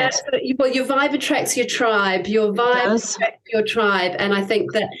place, isn't it? Well, your vibe attracts your tribe. Your vibe attracts your tribe. And I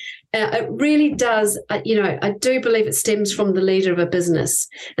think that it really does, I do believe it stems from the leader of a business.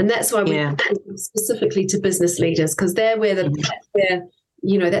 And that's why we specifically to business leaders, because they're where that's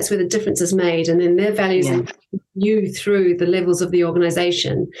where the difference is made. And then their values you through the levels of the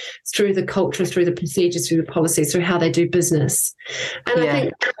organization, through the culture, through the procedures, through the policies, through how they do business. And I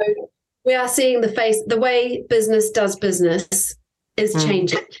think we are seeing the way business does business is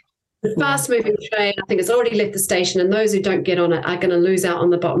changing. The fast-moving train, I think, has already left the station, and those who don't get on it are going to lose out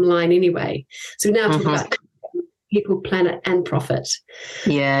on the bottom line anyway. So now talk about people, planet, and profit.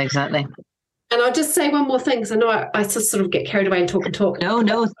 Yeah, exactly. And I'll just say one more thing, because I know I just sort of get carried away and talk. No,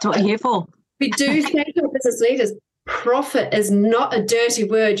 it's what I'm here for. We do say to business leaders, profit is not a dirty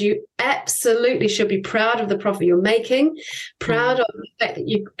word. You absolutely should be proud of the profit you're making, proud of the fact that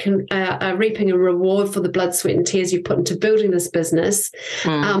you are reaping a reward for the blood, sweat, and tears you put into building this business.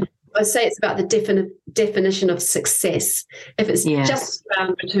 I say it's about the definition of success. If it's just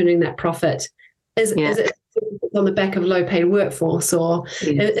around returning that profit, is it on the back of low-paid workforce, or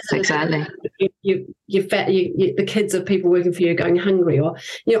exactly the kids of people working for you going hungry, or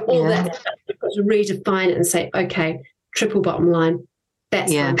all that stuff? You've got to redefine it and say, okay, triple bottom line.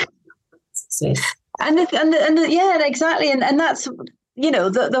 That's success. And exactly, and that's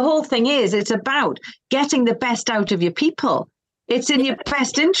the whole thing is it's about getting the best out of your people. It's in your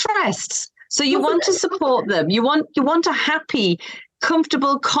best interests. So you want to support them. You want a happy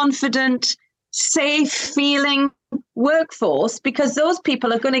comfortable, confident, safe feeling workforce, because those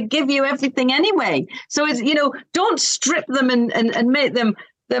people are going to give you everything anyway. So it's, don't strip them and make them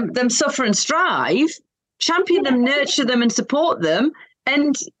suffer and strive. Champion them, nurture them, and support them.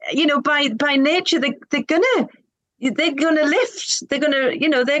 And by nature, they're gonna lift. They're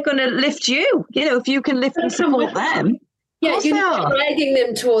gonna lift you. If you can lift and support them. Yeah, you're not dragging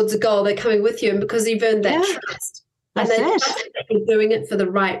them towards a goal. They're coming with you, and because you've earned that trust. That's it. You're doing it for the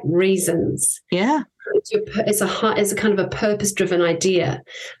right reasons. Yeah. It's a kind of a purpose-driven idea,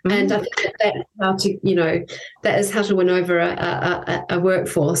 and I think that is how to win over a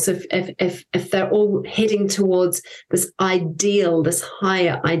workforce. If they're all heading towards this ideal, this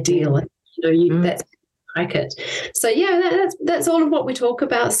higher ideal, that's like it. So that's all of what we talk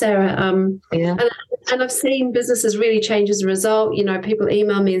about, Sarah. And I've seen businesses really change as a result. People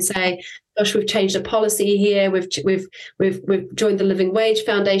email me and say, "Gosh, we've changed a policy here. We've joined the Living Wage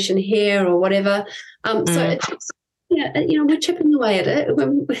Foundation here, or whatever." So we're chipping away at it.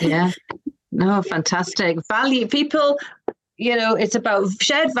 Yeah. No, fantastic. Value people. It's about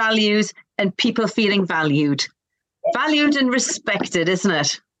shared values and people feeling valued and respected, isn't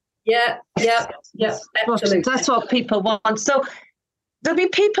it? Yeah. Absolutely. That's what people want. So there'll be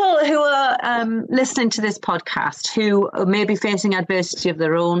people who are listening to this podcast who may be facing adversity of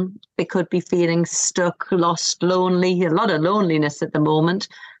their own. They could be feeling stuck, lost, lonely, a lot of loneliness at the moment.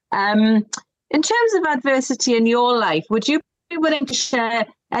 In terms of adversity in your life, would you be willing to share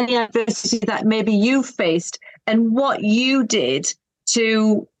any adversity that maybe you faced and what you did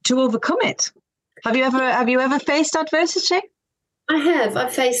to overcome it? Have you ever faced adversity? I have.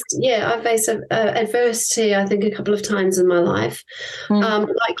 I've faced adversity, I think, a couple of times in my life.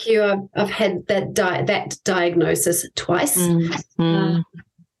 Like you, I've had that diagnosis twice. And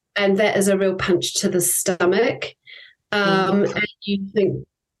that is a real punch to the stomach. And you think,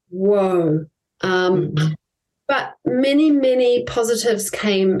 whoa. But many, many positives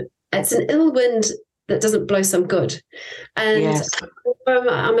came. It's an ill wind that doesn't blow some good. And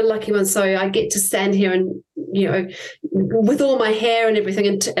I'm a lucky one, so I get to stand here and, with all my hair and everything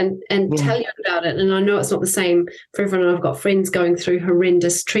and tell you about it. And I know it's not the same for everyone. I've got friends going through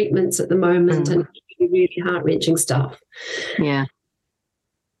horrendous treatments at the moment and really heart-wrenching stuff. Yeah.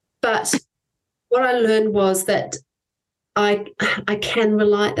 But what I learned was that I can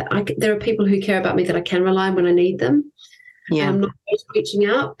rely, there are people who care about me that I can rely on when I need them. Yeah. I'm not reaching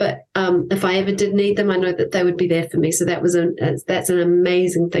out, but if I ever did need them, I know that they would be there for me. So that's an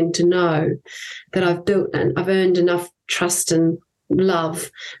amazing thing to know, that I've built and I've earned enough trust and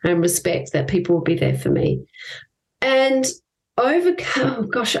love and respect that people will be there for me. And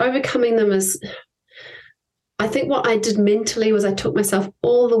overcoming them is, I think what I did mentally was I took myself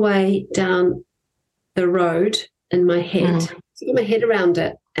all the way down the road in my head, to get my head around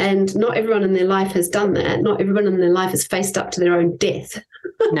it. And not everyone in their life has done that. Not everyone in their life has faced up to their own death.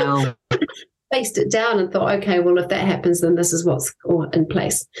 No. Faced it down and thought, okay, well, if that happens, then this is what's in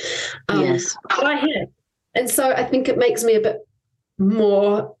place. Yes. But I have. And so I think it makes me a bit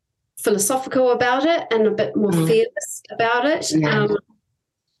more philosophical about it and a bit more fearless about it. Yeah.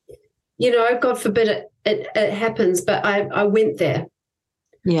 God forbid it happens, but I went there.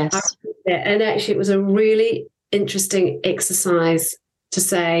 Yes. I went there. And actually, it was a really interesting exercise to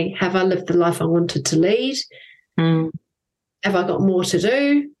say, have I lived the life I wanted to lead? Have I got more to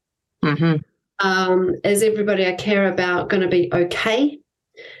do? Is everybody I care about going to be okay?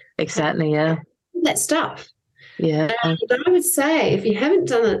 Exactly, yeah. That stuff. Yeah. And I would say, if you haven't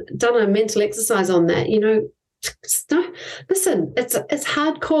done a mental exercise on that, listen, it's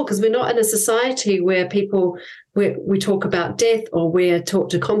hardcore, because we're not in a society where we talk about death, or we're taught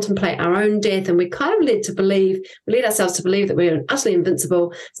to contemplate our own death, and we kind of lead ourselves to believe that we're utterly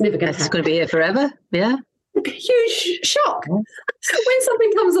invincible. It's never going to happen. It's going to be here forever. Yeah. Huge shock when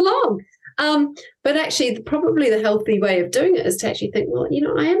something comes along. But actually, probably the healthy way of doing it is to actually think, well,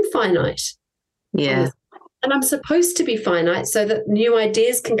 I am finite. Yeah. And I'm supposed to be finite so that new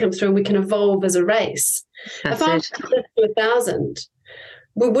ideas can come through and we can evolve as a race. That's if I lived to 1,000,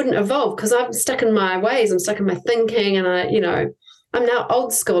 we wouldn't evolve, because I'm stuck in my ways. I'm stuck in my thinking, and I'm now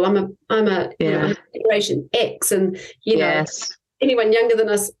old school. I'm a Generation X, and anyone younger than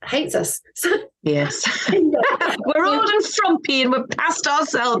us hates us. Yes. We're old and frumpy, and we're past our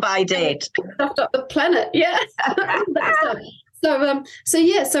sell-by date. Stuffed up the planet. Yeah.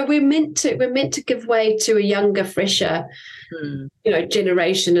 So we're meant to give way to a younger, fresher,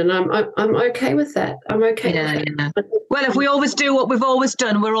 generation, and I'm okay with that. I'm okay with that. Yeah. Well, if we always do what we've always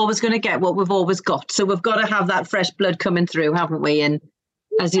done, we're always going to get what we've always got. So we've got to have that fresh blood coming through, haven't we? And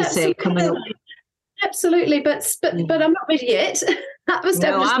as you say, coming up. Absolutely, but I'm not ready yet.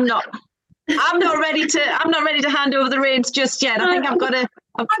 No, I'm not. I'm not ready to hand over the reins just yet. I think I've got a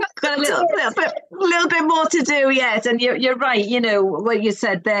little bit more to do yet. And you're right. You know what you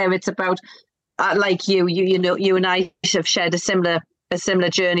said there. It's about like you know, you and I have shared a similar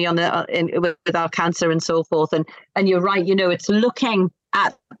journey with our cancer and so forth. And you're right. You know, it's looking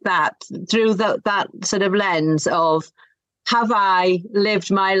at that through that sort of lens of, have I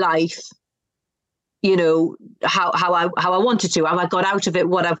lived my life, you know, how I wanted to? Have I got out of it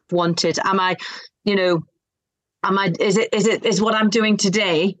what I've wanted? Is what I'm doing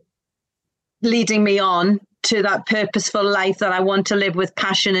today leading me on to that purposeful life that I want to live with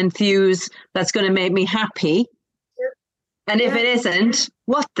passion and fuse, that's going to make me happy? And if it isn't,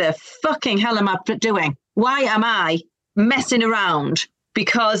 what the fucking hell am I doing? Why am I messing around?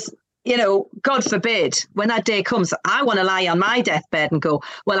 Because, you know, God forbid, when that day comes, I want to lie on my deathbed and go,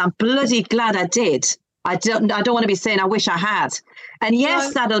 well, I'm bloody glad I did. I don't want to be saying I wish I had. And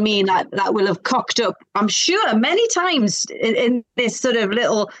yes, that'll mean that will have cocked up, I'm sure, many times in this sort of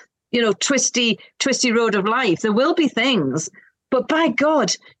little, you know, twisty road of life. There will be things, but by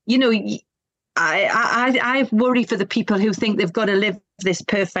God, you know, I worry for the people who think they've got to live this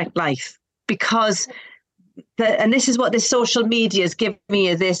perfect life, because and this is what this social media has given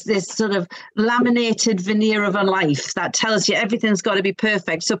me, this sort of laminated veneer of a life that tells you everything's got to be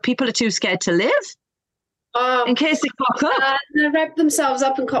perfect. So people are too scared to live in case they cock up. They wrap themselves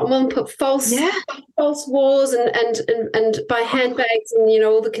up in cotton wool and put false walls and buy handbags and, you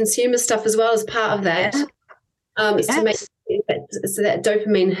know, all the consumer stuff as well as part of that. It's to make so that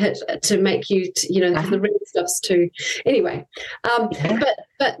dopamine hit to make you, you know, the real stuff's too. Anyway, but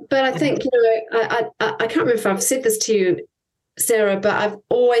I think, you know, I can't remember if I've said this to you, Sarah, but I've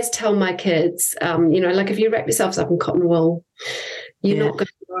always tell my kids, you know, like, if you wrap yourselves up in cotton wool, you're not going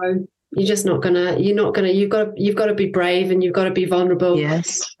to grow. You're just not gonna. You've got to be brave, and you've got to be vulnerable.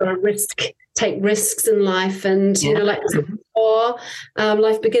 Yes, you've got to take risks in life, and you know, like before,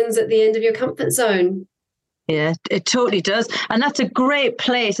 life begins at the end of your comfort zone. Yeah, it totally does. And that's a great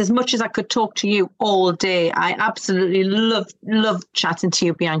place. As much as I could talk to you all day, I absolutely love chatting to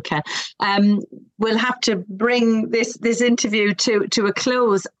you, Bianca. We'll have to bring this interview to a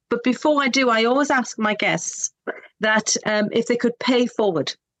close. But before I do, I always ask my guests that if they could pay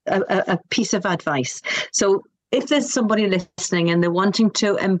forward a piece of advice. So if there's somebody listening and they're wanting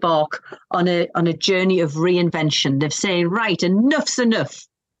to embark on a journey of reinvention, they're saying, right, enough's enough.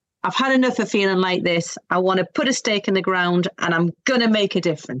 I've had enough of feeling like this. I want to put a stake in the ground and I'm going to make a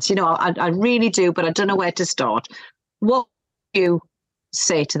difference. You know, I really do, but I don't know where to start. What do you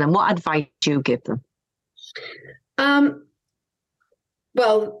say to them? What advice do you give them?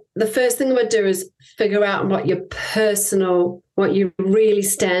 Well, the first thing I would do is figure out what you really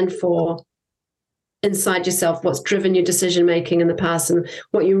stand for inside yourself, what's driven your decision making in the past, and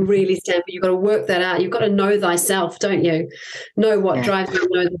what you really stand for. You've got to work that out. You've got to know thyself, don't you? Know what drives you,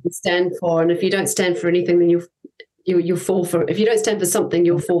 know what you stand for. And if you don't stand for anything, then you fall for it. If you don't stand for something,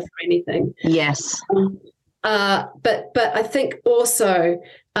 you'll fall for anything. Yes. But I think also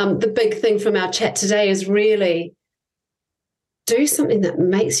the big thing from our chat today is really do something that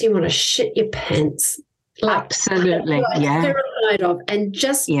makes you want to shit your pants. Absolutely, terrified of, and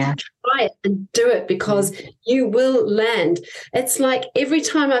just try it and do it, because you will land. It's like every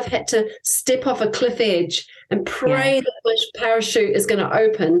time I've had to step off a cliff edge and pray that my parachute is going to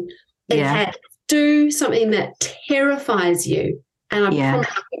open, it has. Do something that terrifies you, and I promise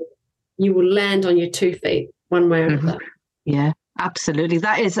you will land on your 2 feet one way or another. Yeah, absolutely.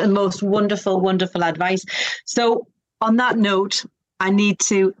 That is the most wonderful, wonderful advice. So on that note, I need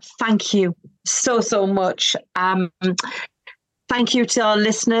to thank you so much. Thank you to our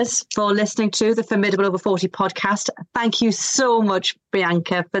listeners for listening to the Formidable Over 40 podcast. Thank you so much,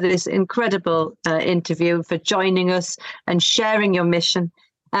 Bianca, for this incredible interview, for joining us and sharing your mission.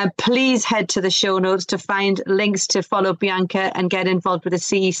 Please head to the show notes to find links to follow Bianca and get involved with the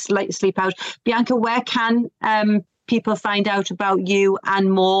CE Sleep Out. Bianca, where can people find out about you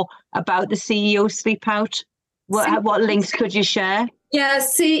and more about the CEO Sleep Out? What links could you share? Yeah,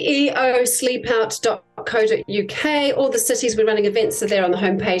 ceosleepout.co.uk. All the cities we're running events are there on the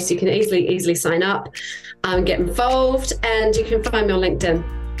homepage, so you can easily sign up and get involved. And you can find me on LinkedIn.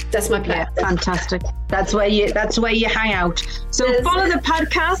 That's my plan. Yeah, fantastic. That's where you hang out. So follow the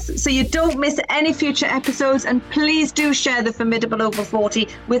podcast so you don't miss any future episodes, and please do share the Formidable Over 40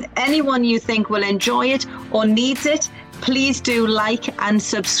 with anyone you think will enjoy it or needs it. Please do like and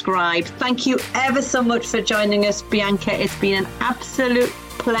subscribe. Thank you ever so much for joining us, Bianca. It's been an absolute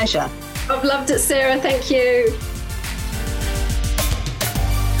pleasure. I've loved it, Sarah. Thank you.